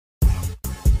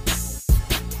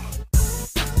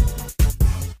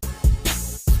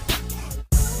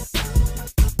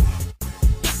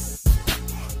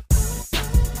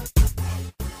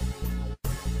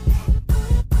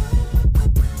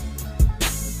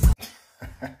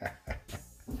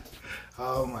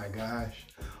Oh my gosh.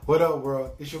 What up,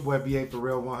 world? It's your boy BA for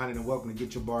Real 100 and welcome to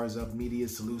Get Your Bars Up Media.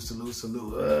 Salute, salute,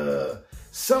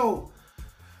 salute.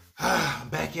 I'm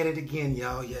back at it again,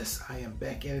 y'all. Yes, I am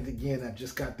back at it again. I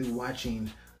just got through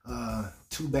watching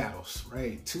two battles,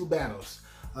 right? Two battles,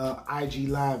 IG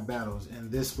Live battles. And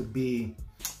this would be,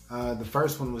 the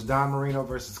first one was Don Marino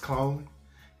versus Clone.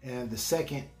 And the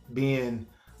second being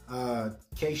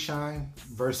K-Shine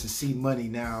versus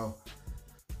C-Moneii. Now,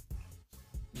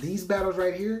 these battles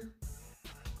right here,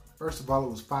 first of all, it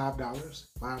was $5.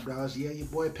 $5. Yeah, your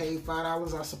boy paid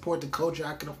 $5. I support the culture.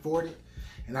 I can afford it.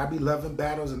 And I be loving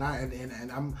battles, and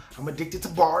I'm addicted to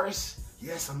bars.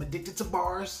 Yes, I'm addicted to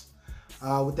bars.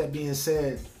 With that being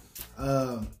said,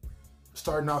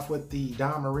 starting off with the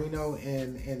Don Marino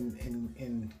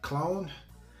and Clone,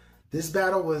 this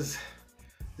battle was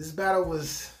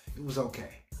okay.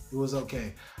 It was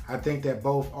okay. I think that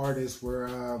both artists were,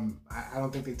 I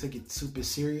don't think they took it super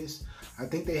serious. I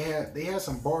think they had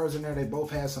some bars in there. They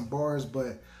both had some bars,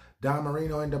 but Don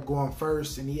Marino ended up going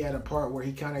first, and he had a part where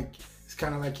he kind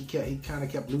of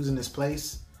kept losing his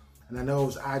place. And I know it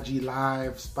was IG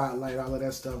Live, Spotlight, all of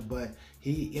that stuff, but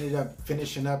he ended up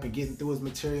finishing up and getting through his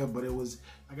material. But it was,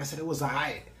 like I said, it was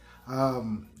alright.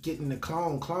 Getting the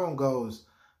Clone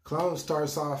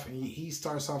starts off, and he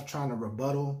starts off trying to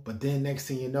rebuttal, but then next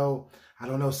thing you know, I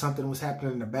don't know, something was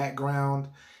happening in the background,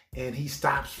 and he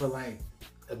stops for like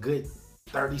a good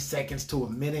 30 seconds to a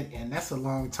minute, and that's a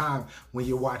long time when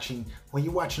you're watching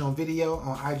on video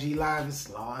on IG Live. It's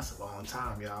a long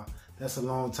time, y'all. That's a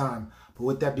long time. But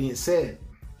with that being said,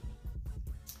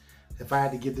 if I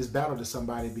had to give this battle to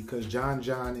somebody, because John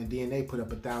and DNA put up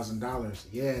 $1,000,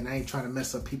 yeah, and I ain't trying to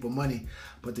mess up people's money,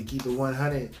 but to keep it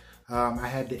 100, I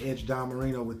had to edge Don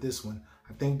Marino with this one.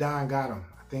 I think Don got him.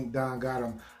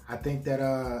 I think that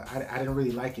I didn't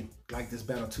really like this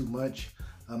battle too much.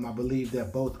 I believe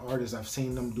that both artists, I've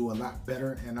seen them do a lot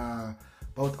better, and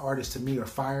both artists to me are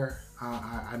fire.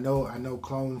 I know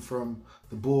Clone from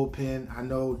the Bullpen. I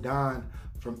know Don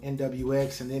from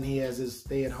NWX, and then he has his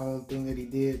stay-at-home thing that he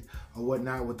did or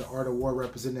whatnot with the Art of War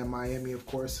representing Miami, of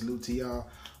course. Salute to y'all.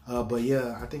 But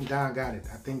yeah, I think Don got it.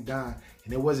 I think Don,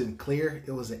 and it wasn't clear.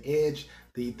 It was an edge.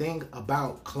 The thing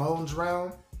about Clone's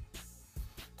round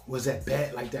was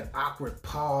that awkward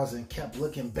pause and kept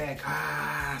looking back.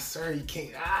 Sir, you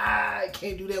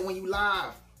can't do that when you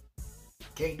live.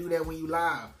 Can't do that when you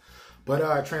live. But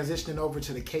transitioning over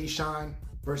to the K-Shine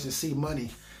versus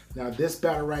C-Moneii. Now this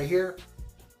battle right here,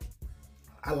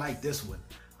 I like this one.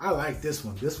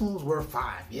 This one was worth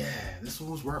 $5. Yeah, this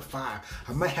one was worth $5.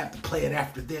 I might have to play it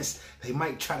after this. They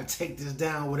might try to take this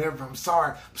down, whatever. I'm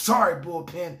sorry,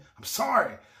 Bullpen. I'm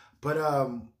sorry. But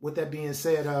with that being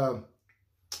said,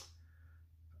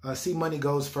 C-Moneii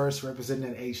goes first,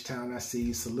 representing H-Town. I see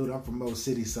you. Salute. I'm from Mo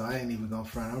City, so I ain't even gonna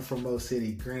front. I'm from Mo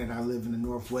City. Granted, I live in the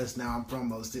Northwest now. I'm from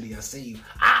Mo City. I see you.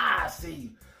 I see you.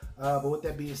 But with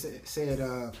that being said,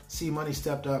 C-Moneii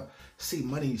stepped up.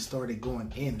 C-Moneii started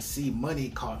going in.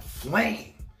 C-Moneii caught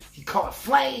flame. He caught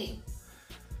flame.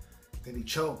 Then he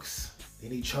chokes.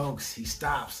 He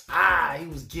stops. He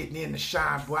was getting in the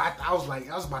shine, boy. I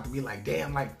was about to be like,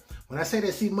 damn. Like when I say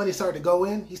that C-Moneii started to go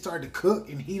in, he started to cook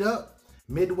and heat up.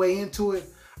 Midway into it,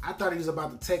 I thought he was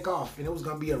about to take off, and it was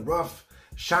gonna be a rough.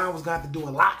 Shine was gonna have to do a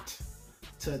lot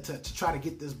to try to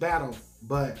get this battle,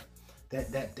 but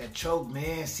that choke,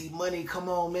 man. C-Moneii, come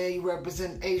on, man. You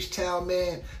represent H-Town,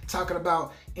 man. Talking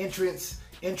about entrance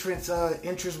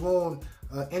wound,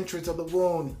 entrance of the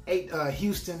wound.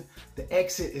 Houston. The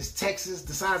exit is Texas.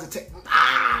 The size of Texas.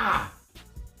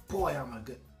 Boy,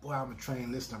 I'm a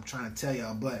trained listener. I'm trying to tell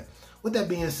y'all. But with that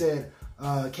being said,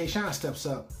 K-Shine steps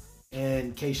up.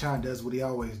 And K-Shine does what he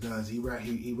always does. He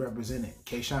represented.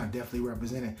 K-Shine definitely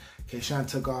represented. K-Shine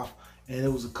took off, and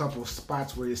there was a couple of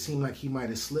spots where it seemed like he might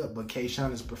have slipped, but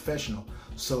K-Shine is a professional.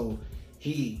 So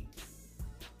he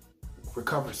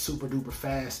recovered super duper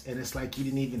fast, and it's like he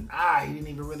didn't even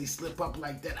really slip up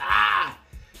like that.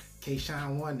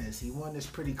 K-Shine won this. He won this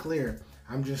pretty clear.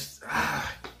 I'm just,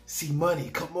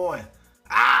 C-Moneii, come on.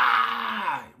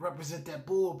 Represent that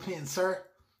Bullpen, sir.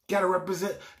 Gotta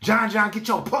represent. John, get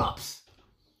your pups.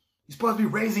 You're supposed to be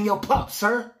raising your pups,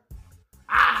 sir.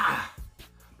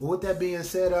 But with that being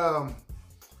said,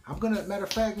 matter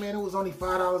of fact, man, it was only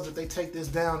 $5 if they take this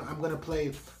down. I'm not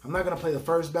gonna play the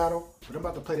first battle, but I'm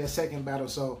about to play that second battle.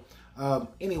 So,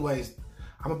 anyways,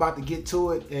 I'm about to get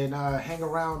to it and hang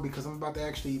around because I'm about to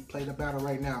actually play the battle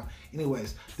right now.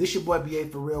 Anyways, this your boy BA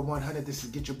for Real 100. This is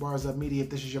Get Your Bars Up Media.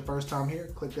 If this is your first time here,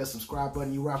 click that subscribe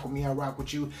button. You rock with me, I rock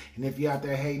with you. And if you're out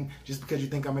there hating just because you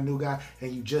think I'm a new guy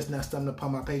and you just now stumbled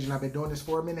upon my page and I've been doing this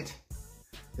for a minute,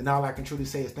 then all I can truly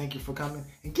say is thank you for coming.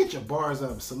 And get your bars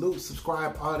up. Salute,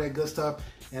 subscribe, all that good stuff.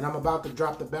 And I'm about to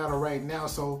drop the battle right now,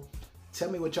 so tell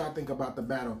me what y'all think about the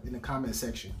battle in the comment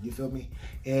section. You feel me?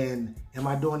 And am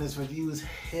I doing this for views?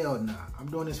 Hell nah. I'm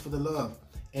doing this for the love.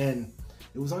 And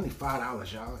it was only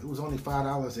 $5, y'all. It was only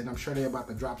 $5, and I'm sure they're about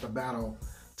to drop the battle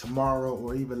tomorrow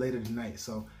or even later tonight.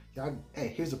 So, y'all, hey,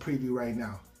 here's a preview right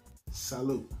now.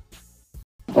 Salute.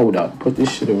 Hold up. Put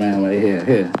this shit around right here.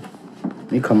 Here.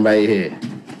 Let me come right here.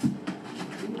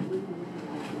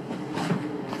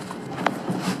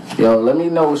 Yo, let me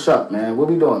know what's up, man. What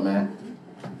we doing, man?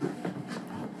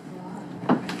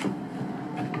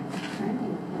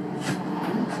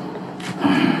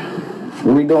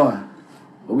 What we doing?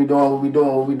 What we doing? What we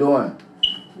doing? What we doing?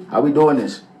 How we doing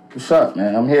this? What's up,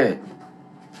 man? I'm here.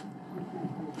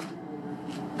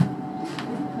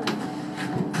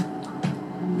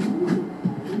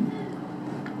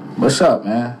 What's up,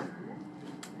 man?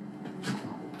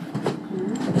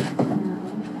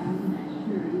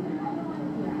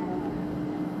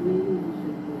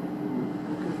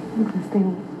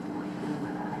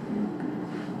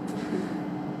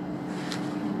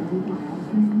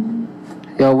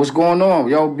 Yo, what's going on?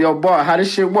 Yo, bar, how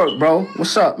this shit work, bro?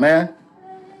 What's up, man?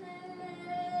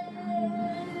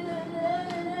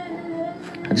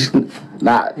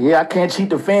 I can't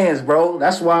cheat the fans, bro.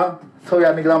 That's why I told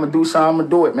y'all niggas I'm gonna do something, I'm gonna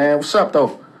do it, man. What's up,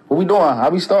 though? What we doing? How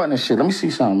we starting this shit? Let me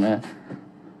see something, man.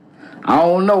 I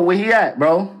don't know where he at,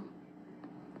 bro.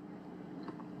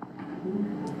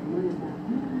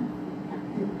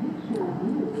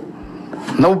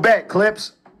 No bet,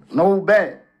 Clips. No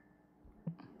bet.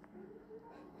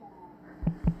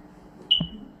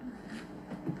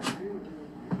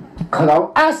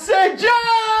 Hello? I said,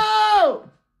 Joe!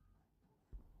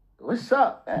 What's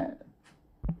up, man?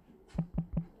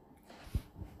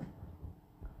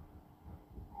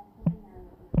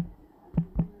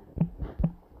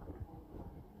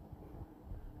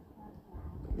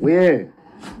 Where?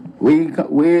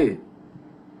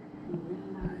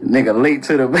 Nigga late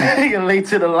to the nigga late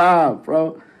to the live,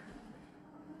 bro.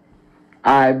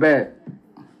 I bet.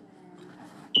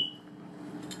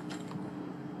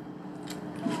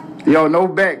 Yo, no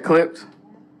bet, Clips.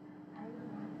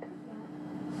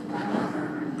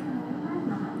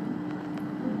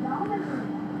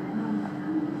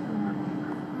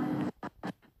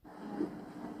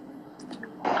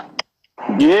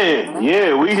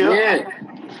 Yeah, we here. Yeah.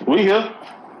 We here.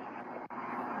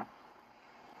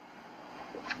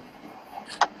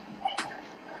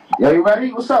 Yo, you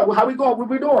ready? What's up? How we going? What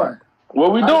we doing?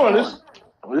 What we doing?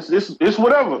 It's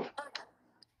whatever.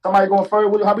 Somebody going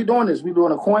first? How we doing this? We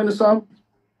doing a coin or something?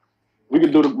 We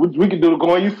can do the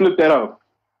coin. You flip that up.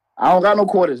 I don't got no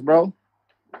quarters, bro.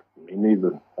 Me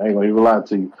neither. I ain't gonna even lie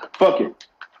to you. Fuck it.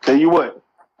 Tell you what,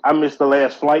 I missed the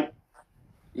last flight.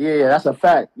 Yeah, that's a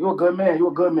fact. You a good man. You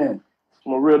a good man.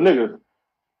 I'm a real nigga.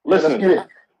 Listen, let's get it.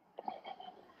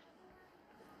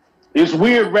 It's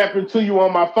weird rapping to you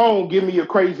on my phone. Give me a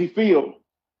crazy feel.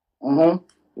 Mm-hmm.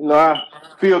 You know, I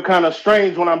feel kind of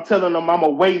strange when I'm telling them I'ma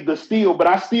wave the steel, but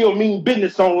I still mean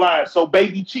business online. So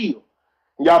baby, chill.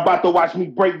 Y'all about to watch me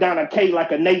break down a K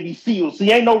like a Navy SEAL.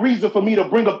 See, ain't no reason for me to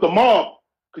bring up the mob,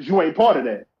 because you ain't part of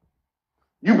that.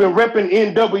 You've been repping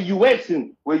NWX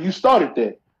and where you started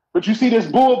that. But you see this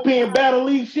bullpen battle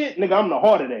league shit? Nigga, I'm the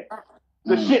heart of that.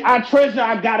 The shit I treasure,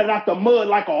 I got it out the mud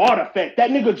like an artifact.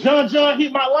 That nigga John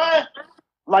hit my line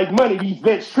like money, these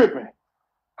vets tripping.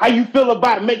 How you feel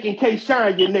about making K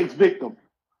Shine your next victim?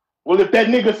 Well, if that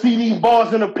nigga see these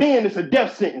bars in a pen, it's a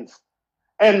death sentence.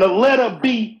 And the letter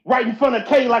B right in front of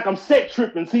K like I'm set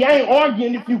tripping. See, I ain't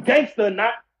arguing if you gangster or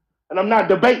not, and I'm not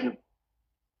debating.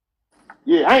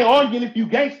 Yeah, I ain't arguing if you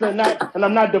gangster or not, and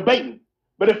I'm not debating.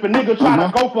 But if a nigga try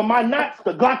to go for my knots,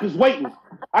 the Glock is waiting.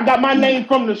 I got my name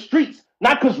from the streets,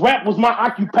 not because rap was my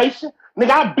occupation. Nigga,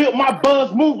 I built my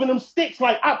buzz moving them sticks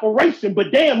like operation,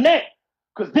 but damn that,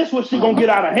 because this what shit gonna get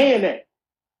out of hand at.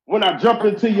 When I jump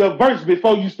into your verse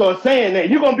before you start saying that,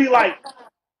 you're gonna be like,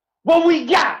 what we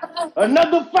got?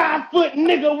 Another 5-foot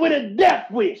nigga with a death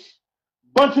wish.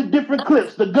 Bunch of different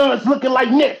clips, the guns looking like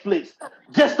Netflix.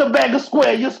 Just a bag of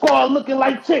square, your squad looking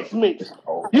like Tex Mix.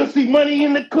 You'll see money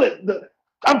in the clip.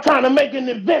 I'm trying to make an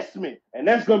investment, and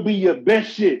that's gonna be your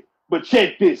best shit. But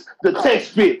check this, the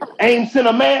text fit. Aim send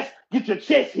a mask, get your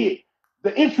chest hit.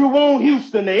 The intro on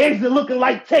Houston, the exit looking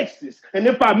like Texas. And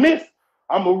if I miss,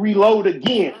 I'ma reload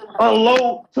again.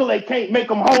 Unload till they can't make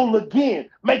them whole again.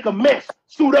 Make a mess,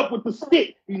 suit up with the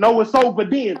stick. You know it's over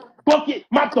then. Bucket,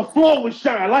 mop the floor with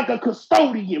shine like a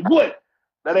custodian. What?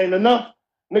 That ain't enough?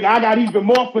 Nigga, I got even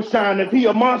more for shine. If he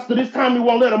a monster, this time he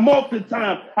won't let him off the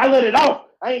time. I let it off.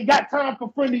 I ain't got time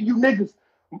for friendly you niggas.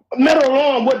 Metal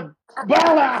on what?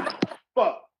 Blah.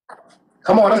 Fuck.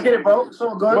 Come on, let's get it, bro. It's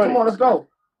all good. Money. Come on, let's go.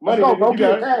 Let's Money, go, nigga, bro. you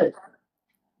Get got it. it.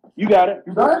 You got it.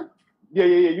 You got it? Yeah,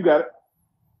 you got it.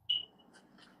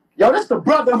 Yo, this the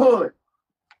brotherhood.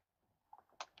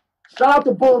 Shout out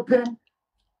to Bullpen.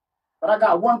 But I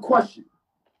got one question.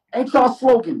 Ain't y'all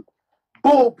slogan,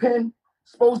 Bullpen,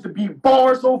 supposed to be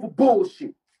bars over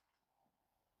bullshit?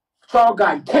 Y'all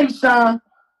got K-Shine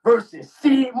versus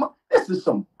C-Moneii. This is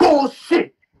some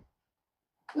bullshit.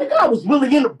 Nigga, I was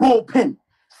really in the bullpen,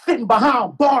 sitting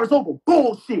behind bars over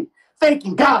bullshit,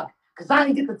 thanking God, because I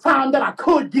didn't get the time that I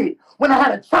could get when I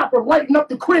had a chopper lighting up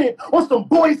the crib on some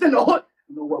boys in the hood.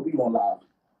 You know what? We gonna lie.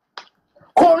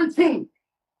 Quarantine.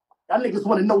 Y'all niggas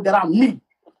want to know that I'm me,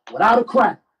 without a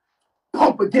crack.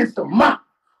 Pump against the mop.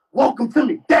 Welcome to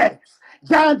McDad's.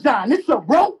 John, this your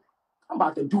bro? I'm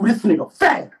about to do this nigga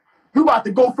fat. You about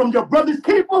to go from your brother's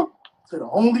keeper to the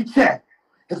only chat.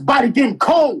 His body getting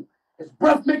cold. His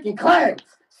breath making clouds.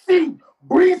 See,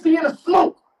 breezy in the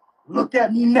smoke. Look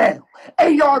at me now.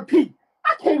 ARP.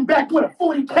 I came back with a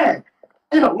 40 cal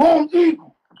and a long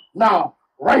eagle. Nah,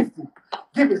 rifle.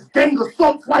 Give his gang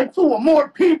assault flight to more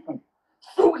people.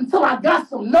 Shoot until I got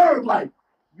some nerve like,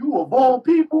 you of all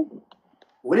people?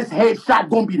 Well, this headshot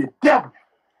gonna be the devil.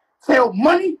 Tell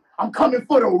Money I'm coming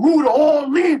for the root of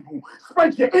all evil.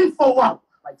 Spread your info out.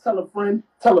 Like tell a friend,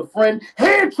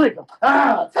 hand trigger.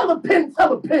 Tell a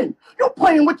pin. You're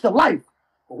playing with your life.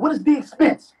 But what is the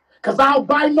expense? Cause I don't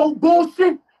buy no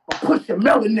bullshit, but push your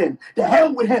melanin. The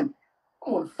hell with him.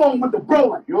 I'm on the phone with the bro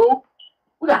like, yo,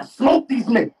 we gotta smoke these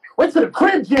niggas. Wait till the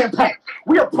crib jam packed.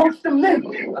 We approached them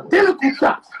niggas. Identical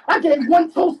chops. I gave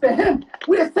one toast to him.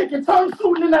 We just taking turns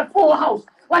shooting in that full house.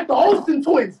 Like the Olsen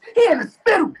twins. He in the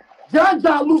spittle.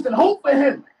 John losing hope for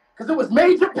him. Because it was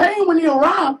major pain when he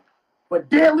arrived. But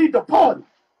dearly departed.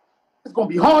 It's gonna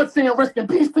be hard saying rest in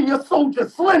peace to your soldier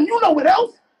Slim. You know what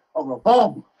else? A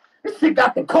revolver. This shit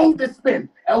got the coldest spin.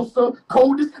 Elsa,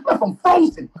 coldest, left him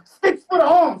frozen. Sticks for the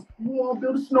arms. You wanna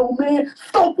build a snowman?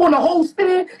 Scope on the whole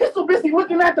stand. He's so busy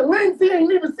looking at the lens, he ain't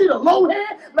even see the low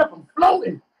hand. Left him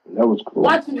floating. That was cool.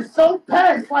 Watching himself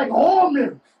pass like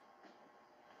hormones.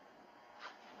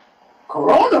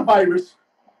 Coronavirus?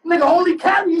 Nigga, only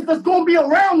carriers that's gonna be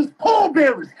around is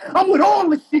pallbearers. I'm with all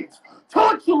the shits.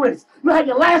 Torturous. You had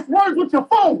your last words with your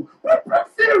phone.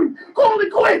 Siri, call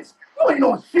it quits. You ain't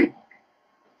on shit.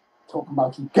 Talking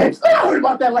about you gangsters. I heard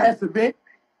about that last event.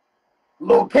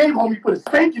 Lil' Cave homie put a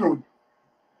spanking on you.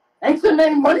 Ain't your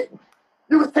name Money?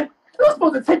 You was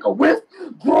supposed to take a whiff,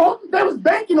 draw. They was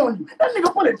banking on you. That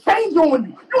nigga put a change on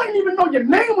you. You ain't even know your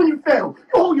name when you fell.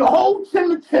 You hold your whole chin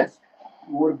to chest.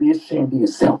 You ought to be ashamed of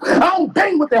yourself. I don't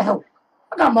bang with the help.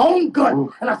 I got my own gun,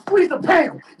 and I squeeze a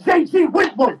pound. JG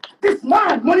Whitworth, this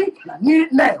mine, Money, and I need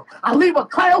it now. I leave a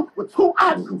cloud with two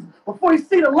options before you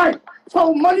see the light.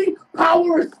 Told Money,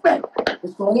 power, respect.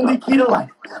 It's the only key to life.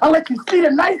 I let you see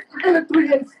the knife in a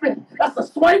 3-8 spin. That's a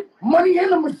swipe, money in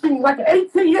the machine like an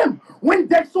ATM.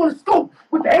 Windex on the scope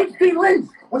with the HD lens.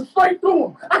 Went straight through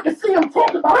him. I can see him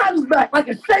talking behind his back like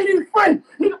a shady friend.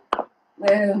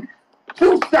 Man.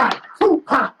 2 shot, 2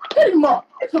 pop, hit him up.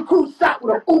 It's a cool shot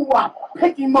with a ooh-wop.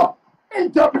 Pick him up.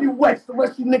 NWX, the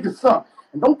rest of you niggas suck.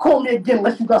 And don't call me again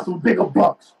unless you got some bigger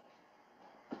bucks.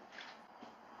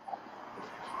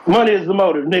 Money is the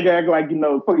motive. Nigga act like you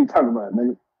know what you talking about,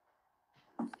 nigga.